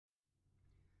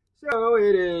So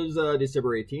it is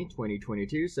December 18th,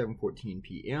 2022, 7:14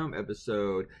 p.m.,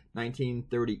 episode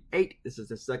 1938. This is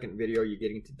the second video you're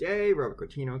getting today. Robert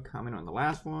Cortino comment on the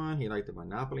last one. He liked the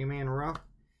Monopoly Man rough,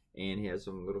 and he has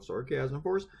some little sarcasm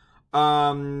for us.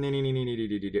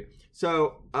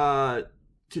 So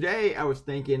today I was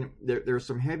thinking there's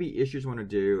some heavy issues I want to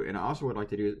do, and I also would like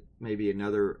to do maybe at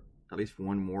least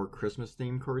one more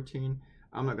Christmas-themed cartoon.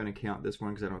 I'm not going to count this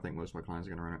one because I don't think most of my clients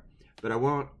are going to run it. But I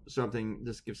want something,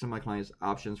 just give some of my clients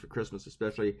options for Christmas,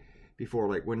 especially before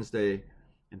like Wednesday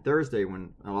and Thursday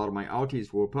when a lot of my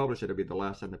alties will publish it. It'll be the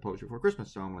last time they publish before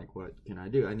Christmas. So I'm like, what can I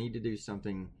do? I need to do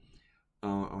something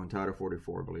on Title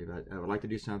 44, I believe. I would like to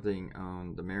do something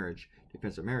on the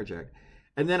Defense of Marriage Act.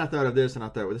 And then I thought of this, and I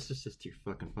thought, well, this is just too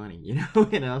fucking funny, you know?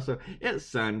 So it's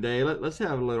Sunday. Let's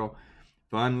have a little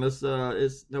fun.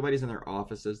 Nobody's in their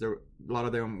offices. A lot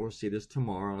of them will see this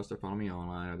tomorrow unless they're following me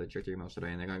online or they check their emails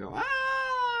today and they're gonna go, no.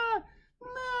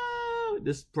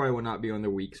 This probably will not be on the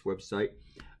week's website.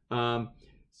 But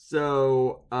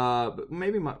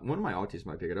maybe one of my alties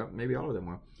might pick it up. Maybe all of them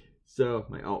will. So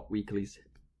my alt weeklies.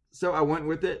 So I went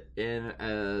with it, and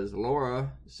as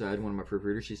Laura said, one of my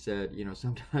proofreaders, she said,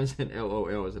 sometimes an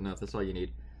LOL is enough. That's all you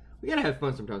need. We gotta have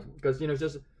fun sometimes because it's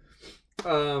just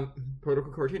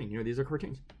protocol cartooning. These are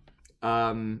cartoons.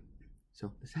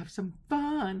 So let's have some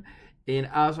fun. And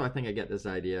also, I think I get this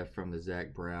idea from the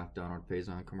Zach Braff, Donald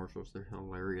Faison commercials. They're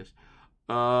hilarious.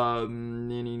 So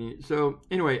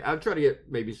anyway, I'll try to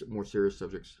get maybe some more serious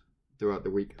subjects throughout the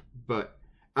week, but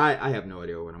I have no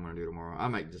idea what I'm going to do tomorrow. I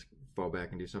might just fall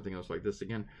back and do something else like this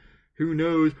again. Who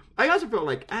knows? I also felt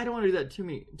like I don't want to do that too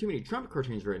many Trump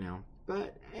cartoons right now,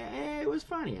 but it was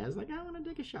funny. I was like, I want to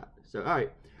take a shot. So all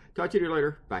right. Talk to you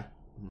later. Bye.